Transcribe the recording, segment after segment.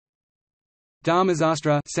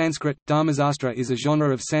Dharmaśāstra Sanskrit, Dharmaśāstra is a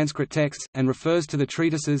genre of Sanskrit texts, and refers to the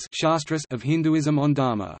treatises Shastras of Hinduism on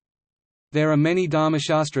Dharma. There are many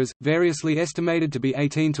Dharmaśāstras, variously estimated to be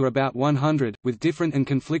 18 to about 100, with different and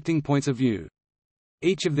conflicting points of view.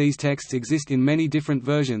 Each of these texts exist in many different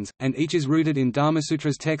versions, and each is rooted in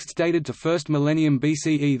Dharmasutras texts dated to 1st millennium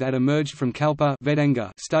BCE that emerged from Kalpa Vedanga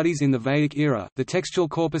studies in the Vedic era. The textual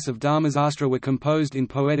corpus of Dharmaśāstra were composed in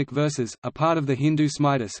poetic verses, a part of the Hindu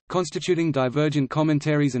Smritis, constituting divergent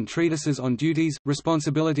commentaries and treatises on duties,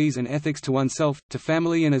 responsibilities and ethics to oneself, to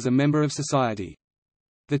family and as a member of society.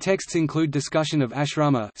 The texts include discussion of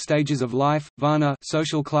ashrama stages of life, varna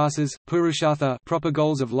social classes, purushartha proper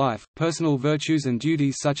goals of life, personal virtues and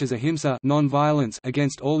duties such as ahimsa non-violence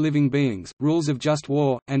against all living beings, rules of just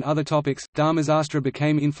war, and other topics. Dharmaśāstra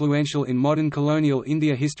became influential in modern colonial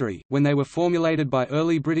India history, when they were formulated by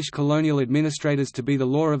early British colonial administrators to be the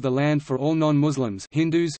law of the land for all non-Muslims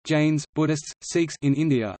Hindus, Jains, Buddhists, Sikhs in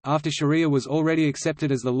India, after Sharia was already accepted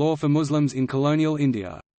as the law for Muslims in colonial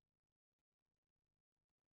India.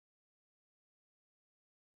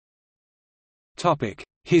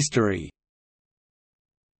 History.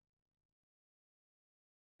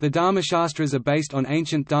 The Dharmaśāstras are based on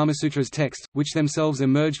ancient Dharmasutras texts, which themselves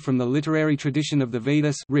emerged from the literary tradition of the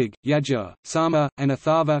Vedas Rig, Yajur, Sama, and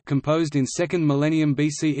Atharva composed in 2nd millennium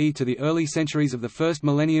BCE to the early centuries of the 1st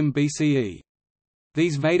millennium BCE.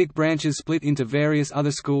 These Vedic branches split into various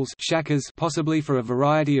other schools shakas possibly for a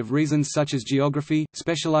variety of reasons such as geography,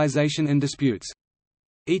 specialization and disputes.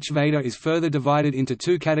 Each Veda is further divided into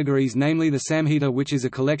two categories, namely the Samhita, which is a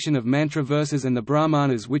collection of mantra verses, and the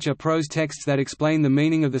Brahmanas, which are prose texts that explain the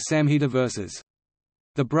meaning of the Samhita verses.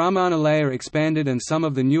 The Brahmana layer expanded, and some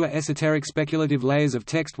of the newer esoteric speculative layers of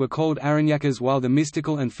text were called Aranyakas, while the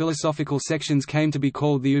mystical and philosophical sections came to be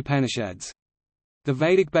called the Upanishads. The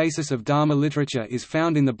Vedic basis of Dharma literature is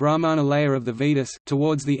found in the Brahmana layer of the Vedas.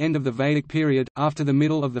 Towards the end of the Vedic period, after the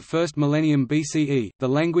middle of the 1st millennium BCE, the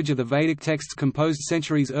language of the Vedic texts composed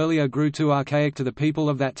centuries earlier grew too archaic to the people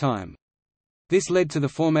of that time. This led to the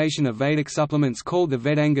formation of Vedic supplements called the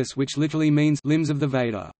Vedangas, which literally means limbs of the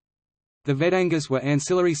Veda. The Vedangas were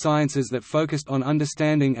ancillary sciences that focused on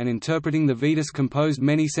understanding and interpreting the Vedas composed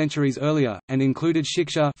many centuries earlier, and included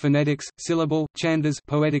shiksha phonetics, syllable, chandas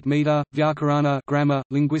poetic meter, vyakarana grammar,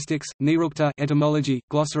 linguistics, nirukta etymology,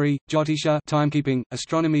 glossary, jyotisha timekeeping,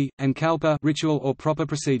 astronomy, and kalpa ritual or proper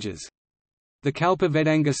procedures. The Kalpa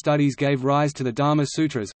Vedanga studies gave rise to the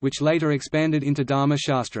Dharmasutras, which later expanded into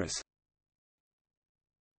Dharmaśāstras.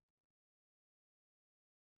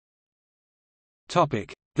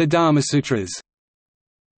 The Dharmasutras.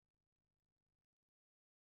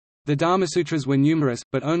 The Dharmasutras were numerous,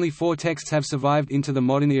 but only 4 texts have survived into the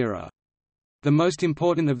modern era. The most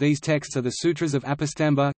important of these texts are the Sutras of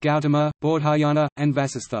Apastamba, Gautama, Bodhayana, and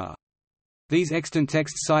Vasistha. These extant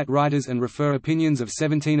texts cite writers and refer opinions of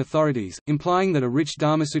 17 authorities, implying that a rich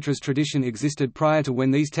Dharmasutras tradition existed prior to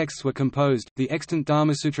when these texts were composed. The extant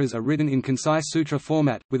Dharmasutras are written in concise sutra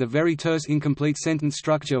format, with a very terse incomplete sentence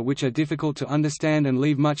structure which are difficult to understand and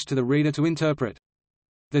leave much to the reader to interpret.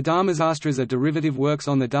 The Dharmaśāstras are derivative works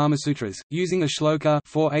on the Dharmasutras, using a shloka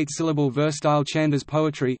 4 8-syllable verse-style chandas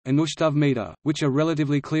poetry, anushtuv meter, which are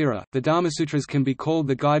relatively clearer. The Dharmasutras can be called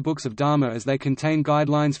the guidebooks of Dharma as they contain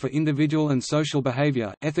guidelines for individual and social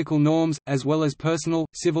behavior, ethical norms, as well as personal,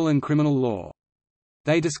 civil and criminal law.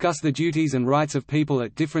 They discuss the duties and rights of people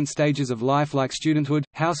at different stages of life like studenthood,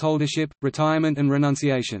 householdership, retirement and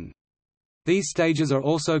renunciation. These stages are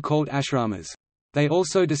also called ashramas. They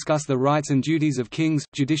also discuss the rights and duties of kings,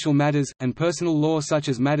 judicial matters, and personal law such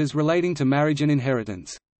as matters relating to marriage and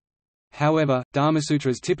inheritance. However,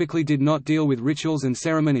 Dharmasutras typically did not deal with rituals and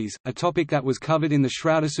ceremonies, a topic that was covered in the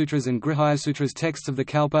Shraudasutras and Grihayasutras texts of the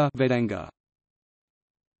Kalpa Vedanga.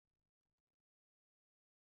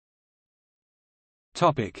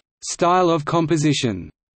 Style of composition.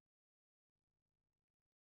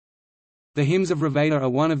 The hymns of Rigveda are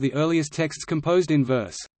one of the earliest texts composed in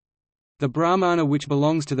verse. The Brahmana, which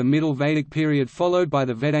belongs to the Middle Vedic period followed by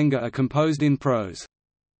the Vedanga, are composed in prose.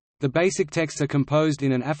 The basic texts are composed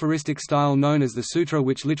in an aphoristic style known as the sutra,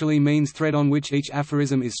 which literally means thread on which each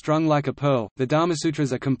aphorism is strung like a pearl. The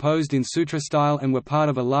Dharmasutras are composed in sutra style and were part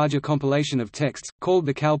of a larger compilation of texts, called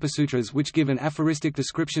the Kalpasutras, which give an aphoristic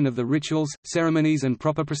description of the rituals, ceremonies and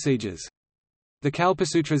proper procedures. The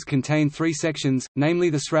Kalpasutras contain 3 sections, namely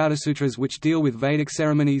the Shraudasutras, which deal with Vedic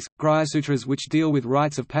ceremonies, Grihayasutras, which deal with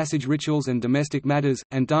rites of passage rituals and domestic matters,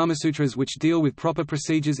 and Dharmasutras, which deal with proper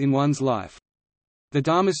procedures in one's life. The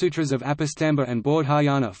Dharmasutras of Apastamba and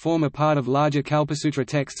Bodhayana form a part of larger Kalpasutra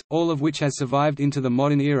texts, all of which has survived into the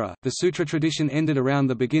modern era. The sutra tradition ended around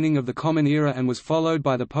the beginning of the Common Era and was followed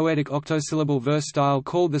by the poetic octosyllable verse style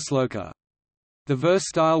called the sloka. The verse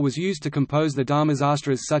style was used to compose the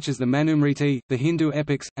Dharmaśāstras such as the Manusmriti, the Hindu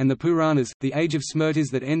epics, and the Puranas. The age of Smritis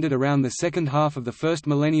that ended around the second half of the first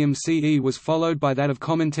millennium CE was followed by that of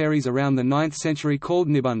commentaries around the 9th century called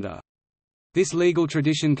Nibandha. This legal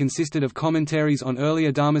tradition consisted of commentaries on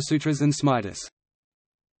earlier Dharmasutras and Smritis.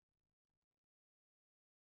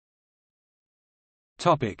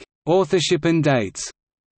 Authorship and dates.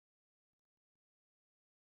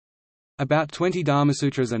 About 20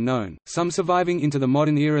 Dharmasutras are known, some surviving into the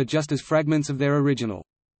modern era just as fragments of their original.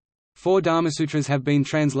 4 Dharmasutras have been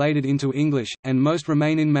translated into English, and most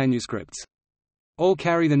remain in manuscripts. All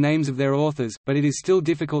carry the names of their authors, but it is still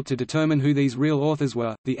difficult to determine who these real authors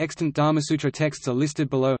were. The extant Dharmasutra texts are listed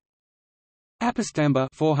below. Apastamba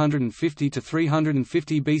 450 to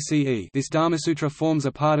 350 BCE. This Dharmasutra forms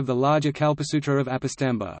a part of the larger Kalpasutra of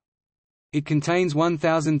Apastamba. It contains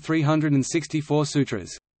 1364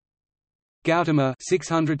 sutras. Gautama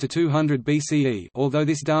 600 to 200 BCE. Although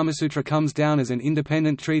this Dharmasutra comes down as an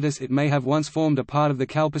independent treatise, it may have once formed a part of the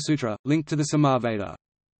Kalpasutra, linked to the Samaveda.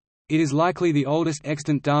 It is likely the oldest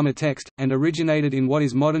extant Dharma text, and originated in what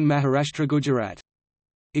is modern Maharashtra, Gujarat.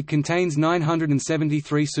 It contains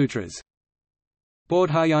 973 sutras.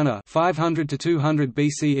 Bodhayana 500 to 200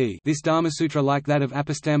 BCE. This Dharmasutra, like that of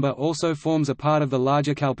Apastamba, also forms a part of the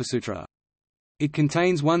larger Kalpasutra. It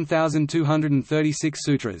contains 1236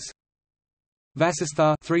 sutras.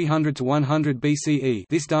 Vyavahāra 300 to 100 BCE.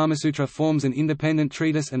 This Dharmasutra forms an independent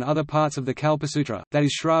treatise, and other parts of the Kalpasutra, that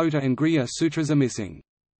is Shrauta and Griya sutras, are missing.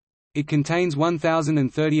 It contains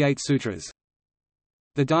 1038 sutras.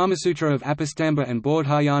 The Dharmasutra of Apastamba and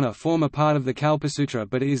Bodhayana form a part of the Kalpasutra,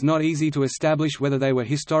 but it is not easy to establish whether they were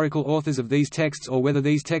historical authors of these texts or whether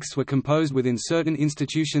these texts were composed within certain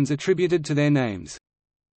institutions attributed to their names.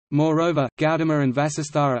 Moreover, Gautama and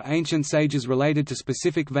Vasistha are ancient sages related to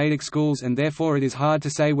specific Vedic schools, and therefore it is hard to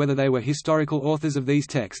say whether they were historical authors of these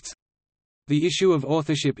texts. The issue of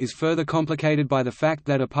authorship is further complicated by the fact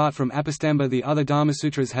that apart from Apastamba, the other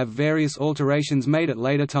Dharmasutras have various alterations made at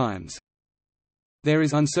later times. There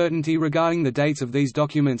is uncertainty regarding the dates of these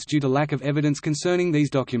documents due to lack of evidence concerning these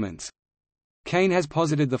documents. Kane has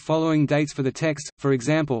posited the following dates for the texts, for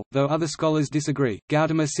example, though other scholars disagree: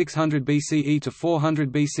 Gautama 600 BCE to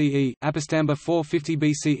 400 BCE, Apastamba 450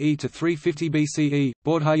 BCE to 350 BCE,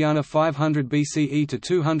 Bodhayana 500 BCE to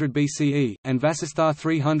 200 BCE, and Vasistha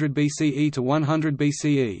 300 BCE to 100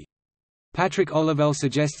 BCE. Patrick Olivelle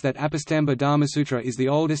suggests that Apastamba Dharmasutra is the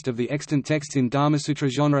oldest of the extant texts in Dharmasutra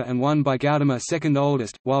genre and one by Gautama second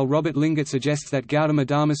oldest, while Robert Lingott suggests that Gautama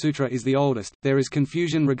Dharmasutra is the oldest. There is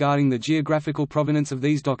confusion regarding the geographical provenance of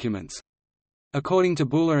these documents. According to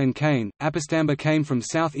Buller and Kane, Apastamba came from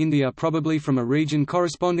South India, probably from a region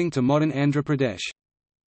corresponding to modern Andhra Pradesh.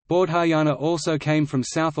 Bodhayana also came from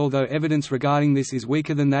south, although evidence regarding this is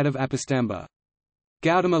weaker than that of Apastamba.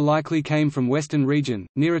 Gautama likely came from western region,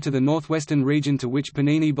 nearer to the northwestern region to which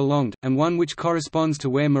Panini belonged, and one which corresponds to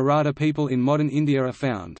where Maratha people in modern India are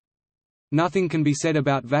found. Nothing can be said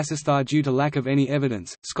about Vasistha due to lack of any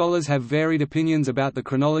evidence. Scholars have varied opinions about the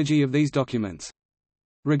chronology of these documents.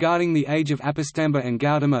 Regarding the age of Apastamba and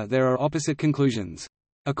Gautama, there are opposite conclusions.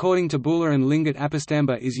 According to Buller and Lingott,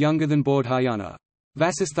 Apastamba is younger than Bodhayana.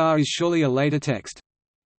 Vasistha is surely a later text.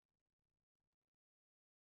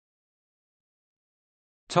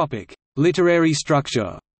 Literary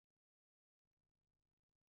structure.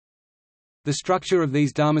 The structure of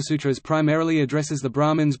these Dharmasutras primarily addresses the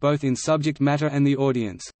Brahmins both in subject matter and the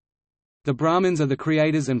audience. The Brahmins are the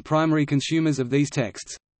creators and primary consumers of these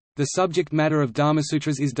texts. The subject matter of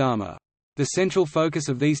Dharmasutras is Dharma. The central focus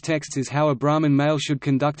of these texts is how a Brahmin male should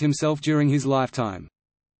conduct himself during his lifetime.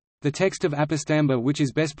 The text of Apastamba, which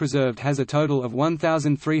is best preserved, has a total of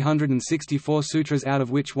 1,364 sutras, out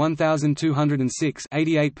of which 1,206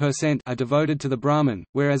 (88%) are devoted to the Brahman,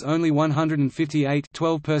 whereas only 158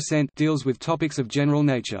 (12%) deals with topics of general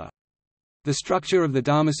nature. The structure of the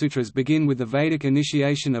Dharmasutras begin with the Vedic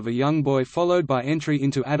initiation of a young boy, followed by entry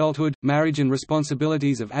into adulthood, marriage and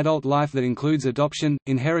responsibilities of adult life that includes adoption,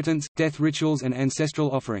 inheritance, death rituals and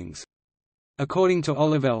ancestral offerings. According to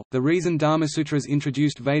Olivelle, the reason Dharmasutras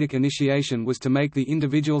introduced Vedic initiation was to make the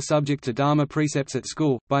individual subject to Dharma precepts at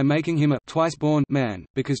school, by making him a twice-born man,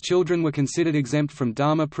 because children were considered exempt from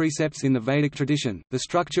Dharma precepts in the Vedic tradition. The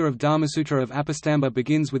structure of Dharmasutra of Apastamba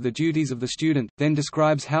begins with the duties of the student, then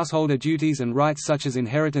describes householder duties and rights such as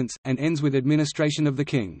inheritance, and ends with administration of the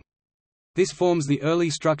king. This forms the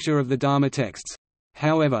early structure of the Dharma texts.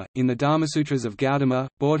 However, in the Dharmasutras of Gautama,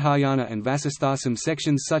 Bodhayana and Vasistha some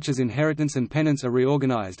sections such as inheritance and penance are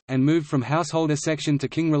reorganized, and moved from householder section to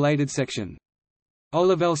king-related section.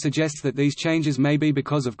 Olivelle suggests that these changes may be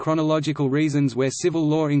because of chronological reasons where civil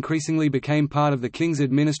law increasingly became part of the king's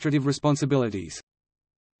administrative responsibilities.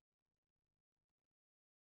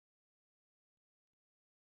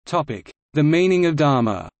 The meaning of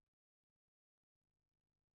Dharma.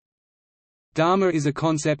 Dharma is a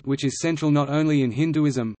concept which is central not only in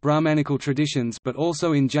Hinduism Brahmanical traditions but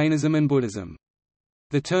also in Jainism and Buddhism.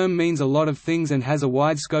 The term means a lot of things and has a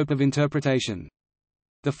wide scope of interpretation.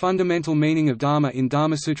 The fundamental meaning of Dharma in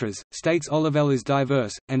Dharmasutras, states Olivelle, is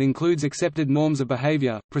diverse, and includes accepted norms of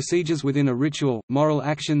behavior, procedures within a ritual, moral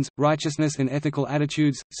actions, righteousness and ethical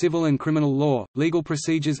attitudes, civil and criminal law, legal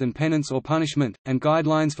procedures and penance or punishment, and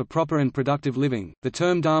guidelines for proper and productive living. The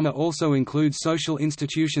term Dharma also includes social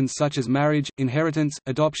institutions such as marriage, inheritance,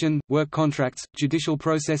 adoption, work contracts, judicial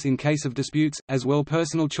process in case of disputes, as well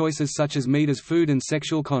personal choices such as meat as food and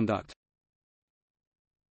sexual conduct.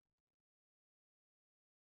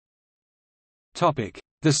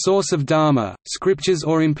 The source of Dharma, scriptures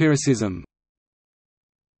or empiricism.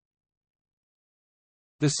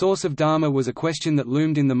 The source of Dharma was a question that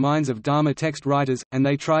loomed in the minds of Dharma text writers, and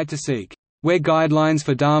they tried to seek where guidelines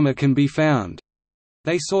for Dharma can be found.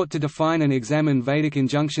 They sought to define and examine Vedic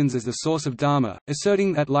injunctions as the source of Dharma,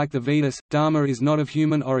 asserting that like the Vedas, Dharma is not of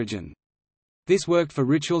human origin. This worked for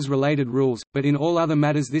rituals-related rules, but in all other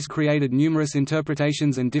matters this created numerous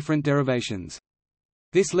interpretations and different derivations.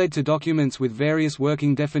 This led to documents with various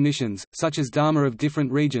working definitions, such as dharma of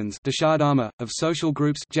different regions, dashadharma, of social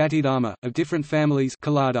groups, jatidharma, of different families,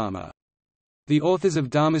 kaladharma. The authors of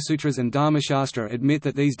Dharmasutras and Dharmaśāstra admit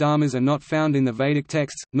that these dharmas are not found in the Vedic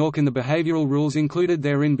texts, nor can the behavioral rules included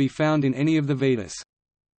therein be found in any of the Vedas.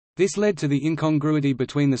 This led to the incongruity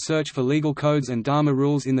between the search for legal codes and Dharma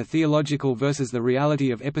rules in the theological versus the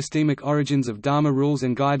reality of epistemic origins of Dharma rules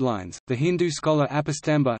and guidelines. The Hindu scholar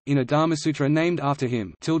Apastamba, in a Dharmasutra named after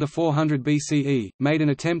him, 400 BCE, made an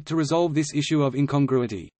attempt to resolve this issue of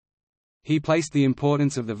incongruity. He placed the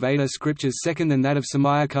importance of the Veda scriptures second and that of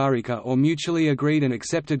Samyakarika or mutually agreed and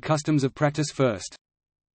accepted customs of practice first.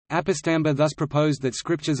 Apastamba thus proposed that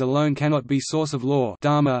scriptures alone cannot be source of law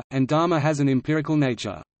dharma, and dharma has an empirical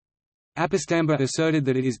nature. Apastamba asserted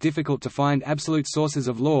that it is difficult to find absolute sources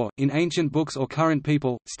of law in ancient books or current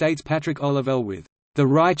people, states Patrick Olivelle, with the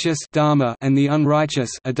righteous dharma and the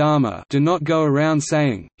unrighteous adharma do not go around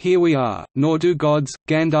saying, here we are, nor do gods,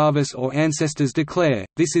 Gandharvas or ancestors declare,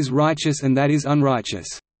 this is righteous and that is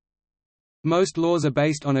unrighteous. Most laws are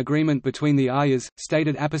based on agreement between the Aryas,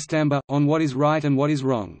 stated Apastamba, on what is right and what is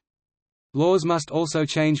wrong. Laws must also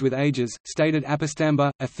change with ages, stated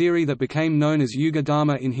Apastamba, a theory that became known as Yuga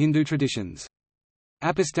Dharma in Hindu traditions.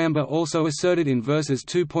 Apastamba also asserted in verses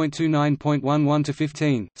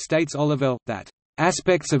 2.29.11-15, states Olivelle, that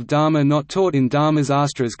aspects of Dharma not taught in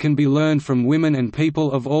Dharmaśāstras can be learned from women and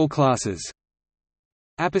people of all classes.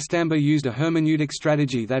 Apastamba used a hermeneutic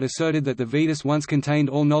strategy that asserted that the Vedas once contained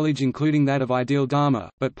all knowledge including that of ideal Dharma,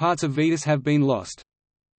 but parts of Vedas have been lost.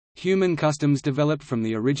 Human customs developed from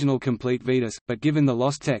the original complete Vedas, but given the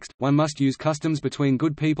lost text, one must use customs between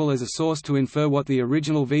good people as a source to infer what the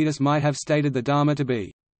original Vedas might have stated the Dharma to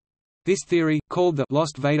be. This theory, called the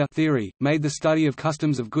lost Veda theory, made the study of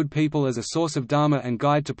customs of good people as a source of Dharma and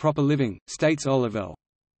guide to proper living, states Olivelle.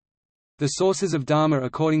 The sources of Dharma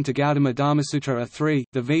according to Gautama Dharmasutra are three: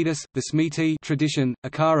 the Vedas, the Smriti tradition,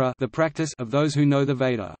 Ācāra the practice of those who know the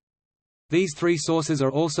Veda. These three sources are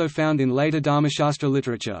also found in later Dharmaśāstra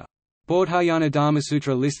literature. Bodhayana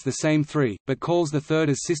Dharmasutra lists the same three, but calls the third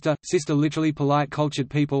as sister literally polite cultured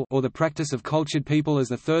people, or the practice of cultured people as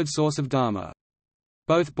the third source of Dharma.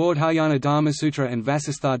 Both Bodhayana Dharmasutra and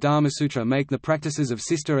Vasistha Dharmasutra make the practices of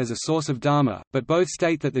sister as a source of Dharma, but both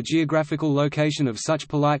state that the geographical location of such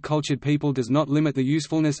polite cultured people does not limit the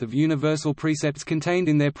usefulness of universal precepts contained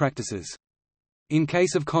in their practices. In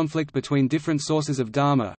case of conflict between different sources of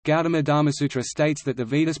Dharma, Gautama Dharmasutra states that the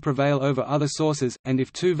Vedas prevail over other sources, and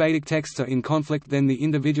if two Vedic texts are in conflict then the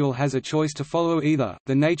individual has a choice to follow either.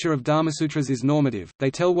 The nature of Dharmasutras is normative,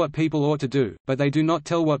 they tell what people ought to do, but they do not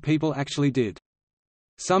tell what people actually did.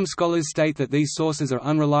 Some scholars state that these sources are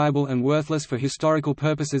unreliable and worthless for historical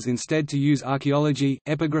purposes, instead to use archaeology,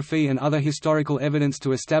 epigraphy and other historical evidence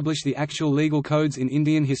to establish the actual legal codes in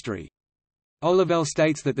Indian history. Olivelle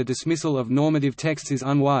states that the dismissal of normative texts is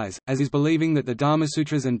unwise, as is believing that the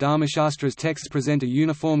Dharmasutras and Dharmaśāstras texts present a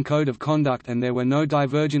uniform code of conduct and there were no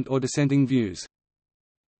divergent or dissenting views.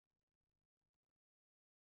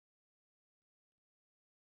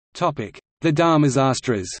 The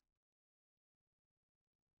Dharmaśāstras.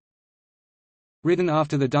 Written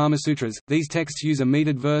after the Dharmasutras, these texts use a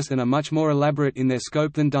metered verse and are much more elaborate in their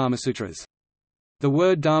scope than Dharmasutras. The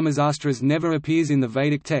word Dharmaśāstras never appears in the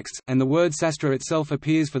Vedic texts, and the word sastra itself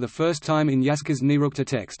appears for the first time in Yaska's Nirukta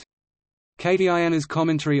text. Katyayana's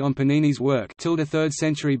commentary on Panini's work 3rd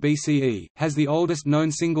century BCE, has the oldest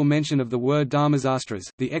known single mention of the word Dharmaśāstras.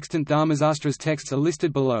 The extant Dharmaśāstras texts are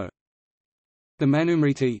listed below. The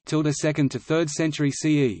Manusmriti 2nd to 3rd century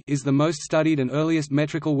CE is the most studied and earliest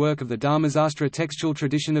metrical work of the Dharmasāstra textual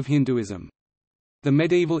tradition of Hinduism. The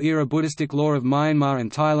medieval-era Buddhistic law of Myanmar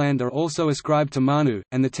and Thailand are also ascribed to Manu,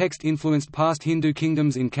 and the text influenced past Hindu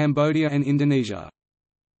kingdoms in Cambodia and Indonesia.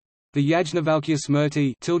 The Yajnavalkya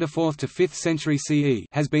Smriti 4th to 5th century CE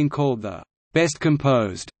has been called the best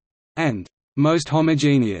composed and most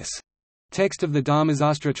homogeneous text of the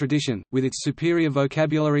Dharmasāstra tradition, with its superior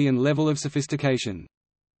vocabulary and level of sophistication.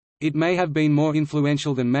 It may have been more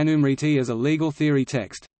influential than Manusmriti as a legal theory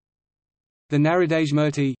text. The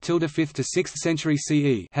Naradajamurti 5th to 6th century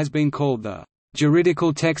CE has been called the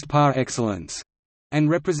juridical text par excellence, and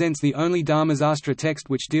represents the only Dharmasāstra text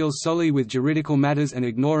which deals solely with juridical matters and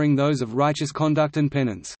ignoring those of righteous conduct and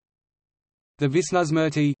penance. The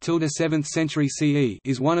Visnusmurti 7th century CE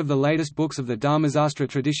is one of the latest books of the Dharmasāstra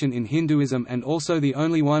tradition in Hinduism and also the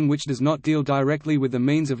only one which does not deal directly with the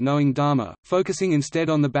means of knowing Dharma, focusing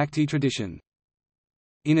instead on the Bhakti tradition.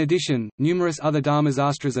 In addition, numerous other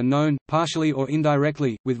Dharmaśāstras are known, partially or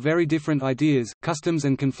indirectly, with very different ideas, customs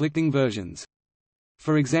and conflicting versions.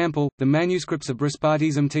 For example, the manuscripts of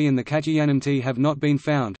Brihaspatisamti and the Katyayānamti have not been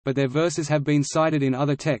found, but their verses have been cited in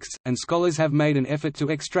other texts, and scholars have made an effort to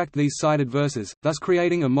extract these cited verses, thus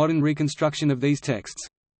creating a modern reconstruction of these texts.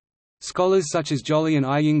 Scholars such as Joly and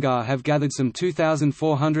Iyengar have gathered some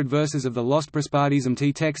 2,400 verses of the lost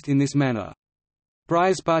Brihaspatisamti text in this manner.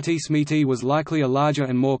 Brihaspati Smriti was likely a larger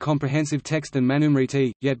and more comprehensive text than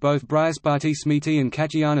Manusmriti, yet both Brihaspati Smriti and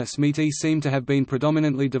Katyayana Smriti seem to have been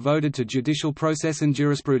predominantly devoted to judicial process and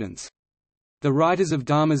jurisprudence. The writers of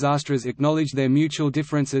Dharmaśāstras acknowledged their mutual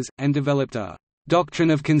differences, and developed a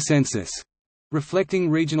doctrine of consensus, reflecting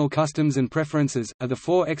regional customs and preferences. Of the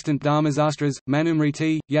four extant Dharmaśāstras,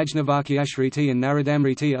 Manusmriti, Yajnavalkya and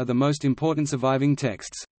Naradamriti are the most important surviving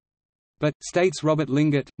texts. But, states Robert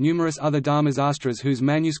Lingott, numerous other Dharmaśāstras whose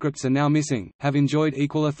manuscripts are now missing, have enjoyed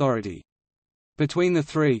equal authority. Between the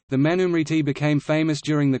three, the Manusmriti became famous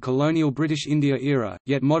during the colonial British India era,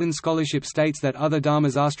 yet modern scholarship states that other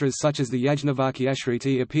Dharmaśāstras such as the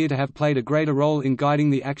Yajnavalkya appear to have played a greater role in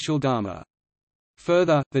guiding the actual Dharma.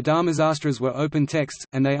 Further, the Dharmaśāstras were open texts,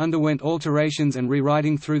 and they underwent alterations and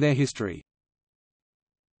rewriting through their history.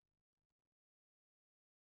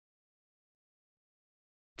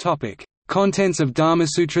 Contents of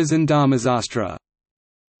Dharmasutras and Dharmaśāstra.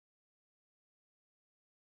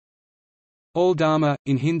 All Dharma,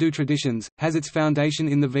 in Hindu traditions, has its foundation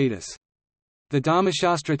in the Vedas. The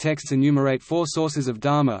Dharmaśāstra texts enumerate four sources of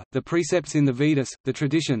Dharma: the precepts in the Vedas, the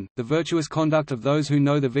tradition, the virtuous conduct of those who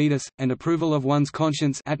know the Vedas, and approval of one's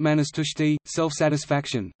conscience atmanastushti,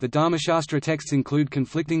 self-satisfaction. The Dharmaśāstra texts include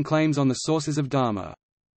conflicting claims on the sources of Dharma.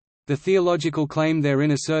 The theological claim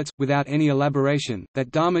therein asserts, without any elaboration,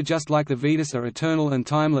 that Dharma just like the Vedas are eternal and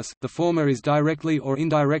timeless, the former is directly or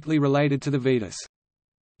indirectly related to the Vedas.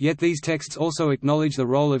 Yet these texts also acknowledge the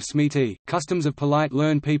role of smriti, customs of polite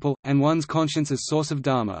learned people, and one's conscience as source of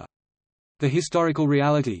Dharma. The historical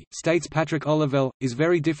reality, states Patrick Olivelle, is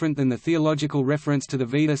very different than the theological reference to the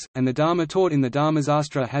Vedas, and the Dharma taught in the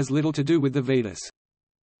Dharmaśāstra has little to do with the Vedas.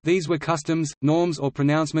 These were customs, norms or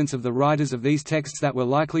pronouncements of the writers of these texts that were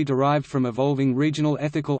likely derived from evolving regional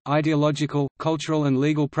ethical, ideological, cultural and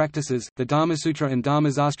legal practices. The Dharmasutra and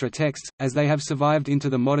Dharmaśāstra texts, as they have survived into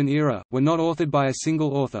the modern era, were not authored by a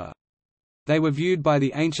single author. They were viewed by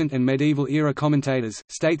the ancient and medieval era commentators,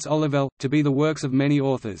 states Olivelle, to be the works of many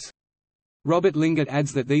authors. Robert Lingott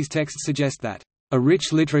adds that these texts suggest that a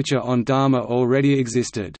rich literature on Dharma already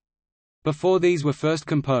existed before these were first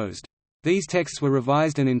composed. These texts were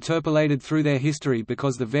revised and interpolated through their history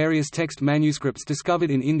because the various text manuscripts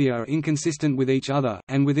discovered in India are inconsistent with each other,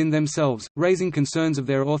 and within themselves, raising concerns of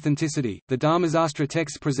their authenticity. The Dharmasāstra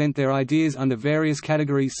texts present their ideas under various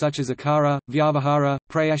categories such as Ācāra, Vyavahāra,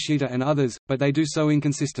 Prāyaścitta, and others, but they do so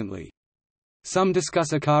inconsistently. Some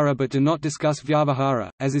discuss Ācāra but do not discuss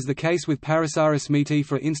Vyavahāra, as is the case with Parasara Smriti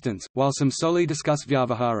for instance, while some solely discuss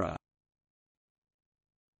Vyavahāra.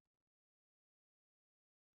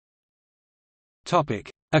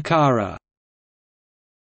 Ācāra.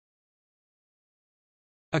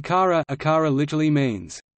 Ācāra literally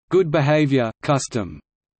means, good behavior, custom.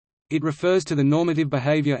 It refers to the normative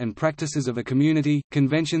behavior and practices of a community,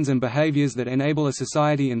 conventions and behaviors that enable a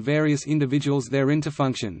society and various individuals therein to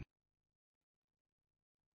function.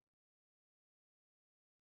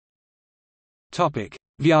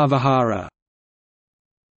 Vyavahāra.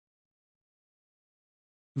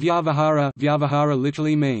 Vyavahāra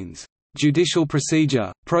literally means, "...judicial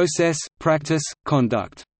procedure, process, practice,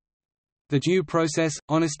 conduct." The due process,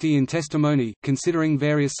 honesty in testimony, considering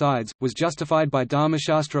various sides, was justified by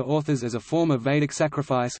Dharmaśāstra authors as a form of Vedic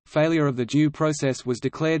sacrifice. Failure of the due process was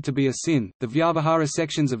declared to be a sin. The Vyavahāra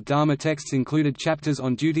sections of Dharma texts included chapters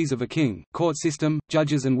on duties of a king, court system,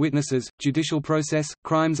 judges and witnesses, judicial process,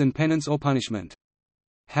 crimes and penance or punishment.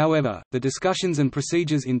 However, the discussions and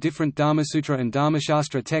procedures in different Dharmasutra and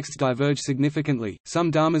Dharmaśāstra texts diverge significantly. Some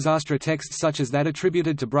Dharmasāstra texts, such as that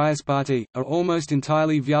attributed to Prāyaścitta, are almost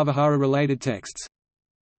entirely Vyavahāra-related texts.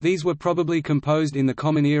 These were probably composed in the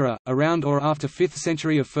Common Era, around or after 5th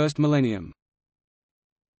century of 1st millennium.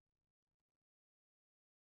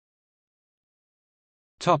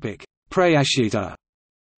 Prāyaścitta.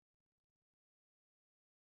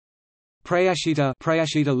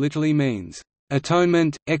 Prāyaścitta literally means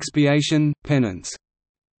atonement, expiation, penance.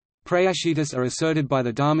 Prāyaṣittas are asserted by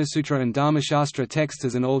the Dharmasutra and Dharmaśāstra texts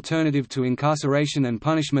as an alternative to incarceration and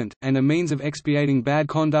punishment, and a means of expiating bad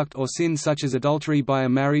conduct or sin such as adultery by a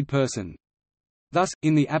married person. Thus,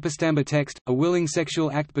 in the Apastamba text, a willing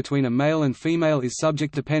sexual act between a male and female is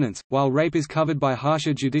subject to penance, while rape is covered by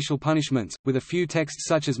harsher judicial punishments, with a few texts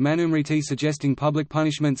such as Manusmriti suggesting public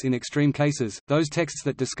punishments in extreme cases. Those texts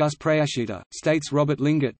that discuss Prāyaṣitta, states Robert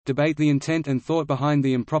Lingott, debate the intent and thought behind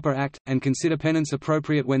the improper act, and consider penance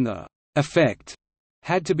appropriate when the effect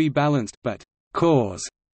had to be balanced, but cause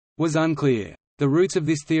was unclear. The roots of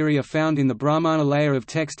this theory are found in the Brahmana layer of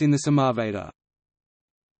text in the Samaveda.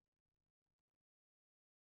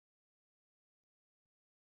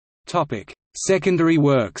 Secondary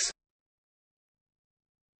works.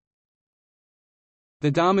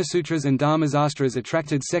 The Dharmasutras and Dharmaśāstras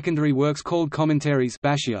attracted secondary works called commentaries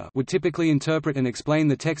would typically interpret and explain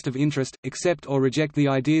the text of interest, accept or reject the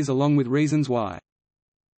ideas along with reasons why.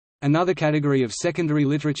 Another category of secondary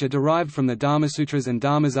literature derived from the Dharmasutras and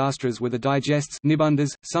Dharmaśāstras were the digests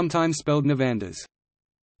nibandhas, sometimes spelled nivandas.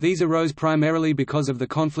 These arose primarily because of the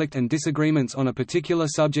conflict and disagreements on a particular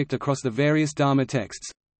subject across the various Dharma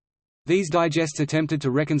texts. These digests attempted to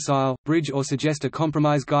reconcile, bridge or suggest a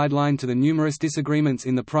compromise guideline to the numerous disagreements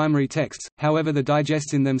in the primary texts, however the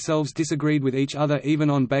digests in themselves disagreed with each other even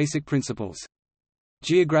on basic principles.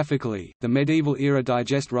 Geographically, the medieval-era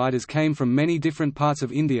digest writers came from many different parts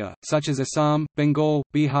of India, such as Assam, Bengal,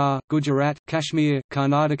 Bihar, Gujarat, Kashmir,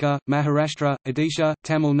 Karnataka, Maharashtra, Odisha,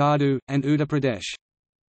 Tamil Nadu, and Uttar Pradesh.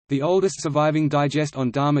 The oldest surviving digest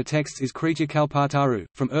on Dharma texts is Kriti Kalpataru,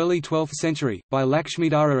 from early 12th century, by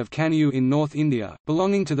Lakshmidhara of Kannur in North India.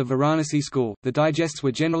 Belonging to the Varanasi school, the digests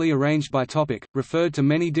were generally arranged by topic, referred to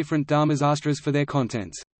many different Dharmasāstras for their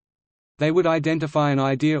contents. They would identify an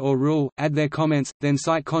idea or rule, add their comments, then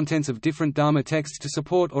cite contents of different Dharma texts to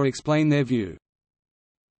support or explain their view.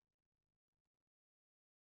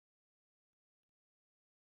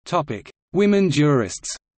 Women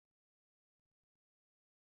jurists.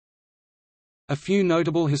 A few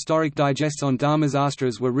notable historic digests on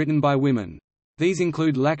Dharmaśāstras were written by women. These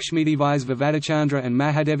include Lakshmidevi's Vivadachandra and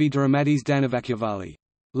Mahadevi Dramati's Dhanavakyavali.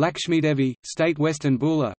 Lakshmidevi, State West and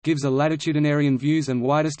Bula, gives a latitudinarian views and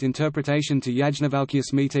widest interpretation to Yajnavalkya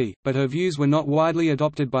Smriti, but her views were not widely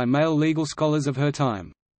adopted by male legal scholars of her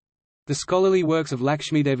time. The scholarly works of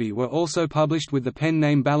Lakshmidevi were also published with the pen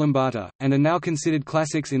name Balambata, and are now considered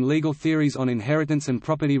classics in legal theories on inheritance and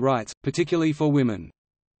property rights, particularly for women.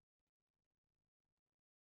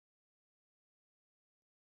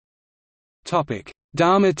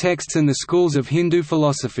 Dharma texts and the schools of Hindu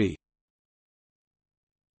philosophy.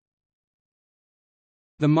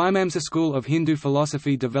 The Mimamsa school of Hindu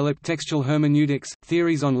philosophy developed textual hermeneutics,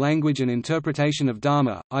 theories on language and interpretation of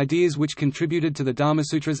Dharma, ideas which contributed to the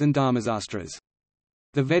Dharmasutras and Dharmaśāstras.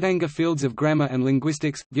 The Vedanga fields of grammar and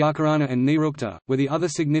linguistics, Vyakarana and Nirukta, were the other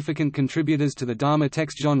significant contributors to the Dharma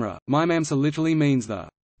text genre. Mimamsa literally means the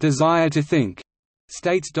desire to think,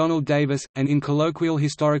 states Donald Davis, and in colloquial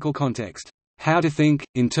historical context, how to think,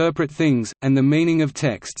 interpret things, and the meaning of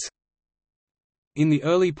texts. In the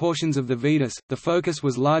early portions of the Vedas, the focus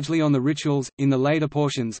was largely on the rituals, in the later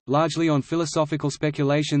portions, largely on philosophical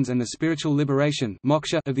speculations and the spiritual liberation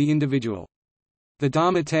moksha of the individual. The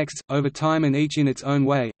Dharma texts, over time and each in its own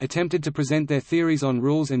way, attempted to present their theories on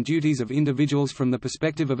rules and duties of individuals from the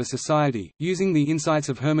perspective of a society, using the insights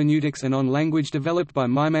of hermeneutics and on language developed by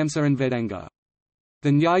Mimamsa and Vedanga. The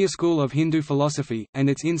Nyaya school of Hindu philosophy, and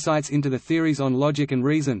its insights into the theories on logic and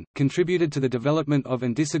reason, contributed to the development of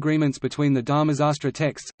and disagreements between the Dharmasāstra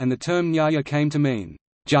texts, and the term Nyaya came to mean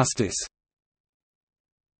justice.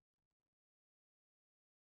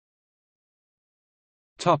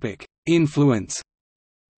 Influence.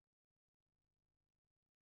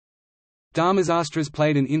 Dharmaśāstras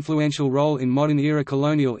played an influential role in modern-era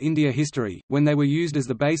colonial India history, when they were used as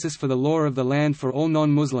the basis for the law of the land for all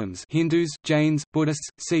non-Muslims Hindus, Jains, Buddhists,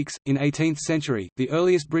 Sikhs. In 18th century, the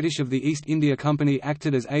earliest British of the East India Company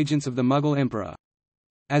acted as agents of the Mughal emperor.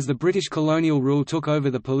 As the British colonial rule took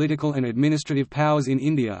over the political and administrative powers in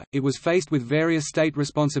India, it was faced with various state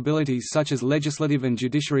responsibilities such as legislative and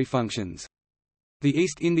judiciary functions. The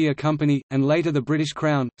East India Company, and later the British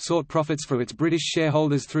Crown, sought profits for its British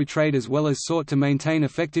shareholders through trade as well as sought to maintain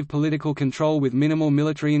effective political control with minimal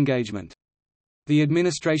military engagement. The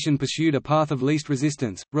administration pursued a path of least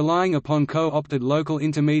resistance, relying upon co-opted local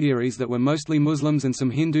intermediaries that were mostly Muslims and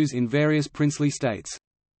some Hindus in various princely states.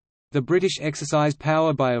 The British exercised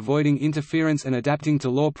power by avoiding interference and adapting to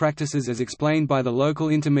law practices as explained by the local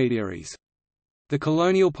intermediaries. The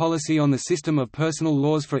colonial policy on the system of personal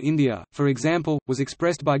laws for India, for example, was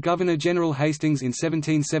expressed by Governor-General Hastings in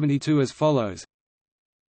 1772 as follows: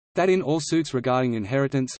 that in all suits regarding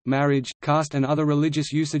inheritance, marriage, caste and other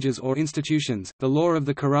religious usages or institutions, the law of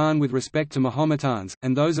the Quran with respect to Mahometans,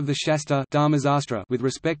 and those of the Shastra Dharmasāstra with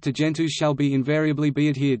respect to Gentus shall be invariably be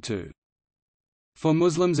adhered to. For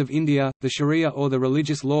Muslims of India, the Sharia or the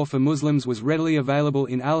religious law for Muslims was readily available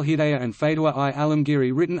in Al-Hidayah and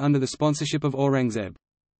Fatwa-i-Alamgiri written under the sponsorship of Aurangzeb.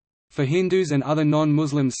 For Hindus and other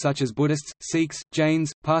non-Muslims such as Buddhists, Sikhs,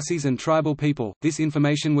 Jains, Parsis and tribal people, this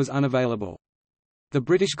information was unavailable. The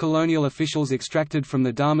British colonial officials extracted from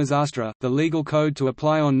the Dharmasāstra the legal code to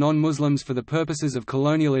apply on non-Muslims for the purposes of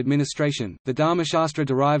colonial administration. The Dharmashastra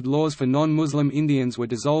derived laws for non-Muslim Indians were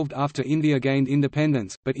dissolved after India gained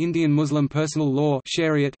independence, but Indian Muslim Personal Law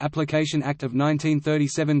Shariat Application Act of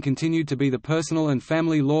 1937 continued to be the personal and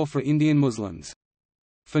family law for Indian Muslims.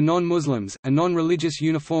 For non-Muslims, a non-religious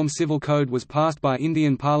uniform civil code was passed by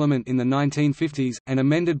Indian Parliament in the 1950s, and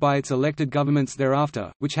amended by its elected governments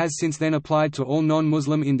thereafter, which has since then applied to all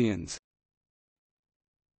non-Muslim Indians.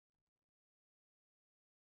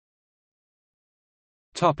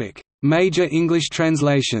 Major English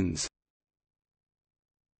translations.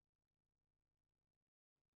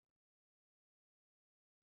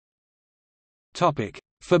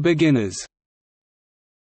 For beginners.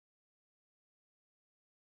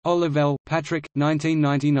 Olivelle, Patrick,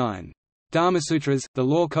 1999. Dharmasutras, The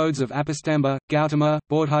Law Codes of Apastamba, Gautama,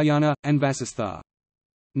 Bodhayana, and Vasistha.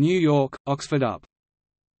 New York, Oxford UP.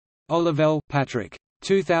 Olivelle, Patrick.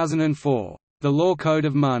 2004. The Law Code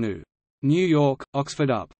of Manu. New York, Oxford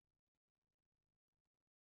UP.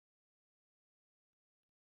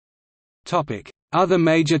 Other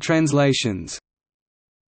major translations.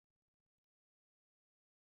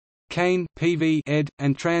 Kane, P.V. ed.,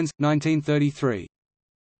 and trans. 1933.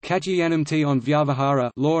 Kathyayanamti on Vyavahāra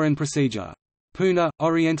Law and Procedure. Pune,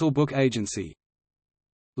 Oriental Book Agency.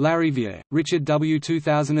 Lariviere, Richard W.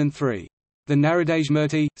 2003. The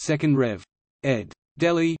Naradejmurti, 2nd Rev. ed.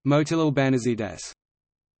 Delhi, Motilal Banarsidass.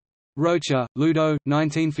 Rocha, Ludo,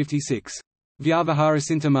 1956. Vyavahāra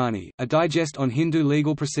Sintamani, a digest on Hindu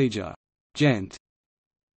legal procedure. Gent.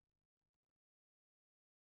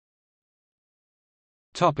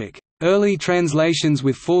 Early translations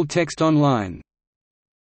with full text online.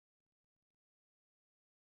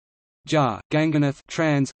 Jha, Ganganath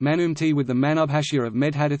trans, Manumti with the Manubhashya of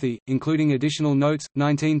Medhadathi, including additional notes,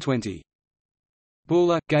 1920.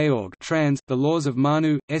 Bulla, Georg trans, The Laws of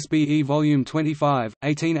Manu, SBE Volume 25,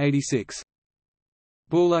 1886.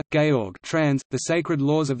 Bulla, Georg trans, The Sacred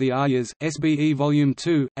Laws of the Aryas, SBE Volume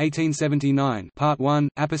 2, 1879 Part 1,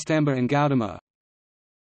 Apastamba and Gautama.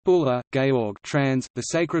 Bulla, Georg trans, The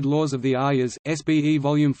Sacred Laws of the Aryas, SBE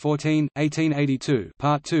Volume 14, 1882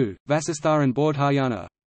 Part 2, Vasistha and Bodhayana.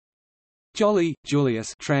 Jolly,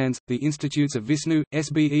 Julius trans, The Institutes of Vishnu,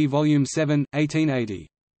 SBE Volume 7, 1880.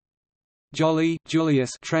 Jolly,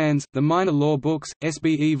 Julius trans, The Minor Law Books,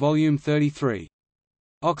 SBE Volume 33.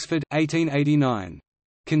 Oxford, 1889.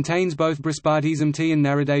 Contains both Brihaspatizamti and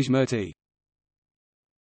Naradejmurti.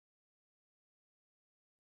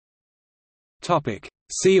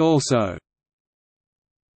 See also: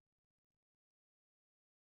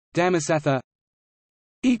 Dhammasatha.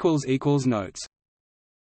 Notes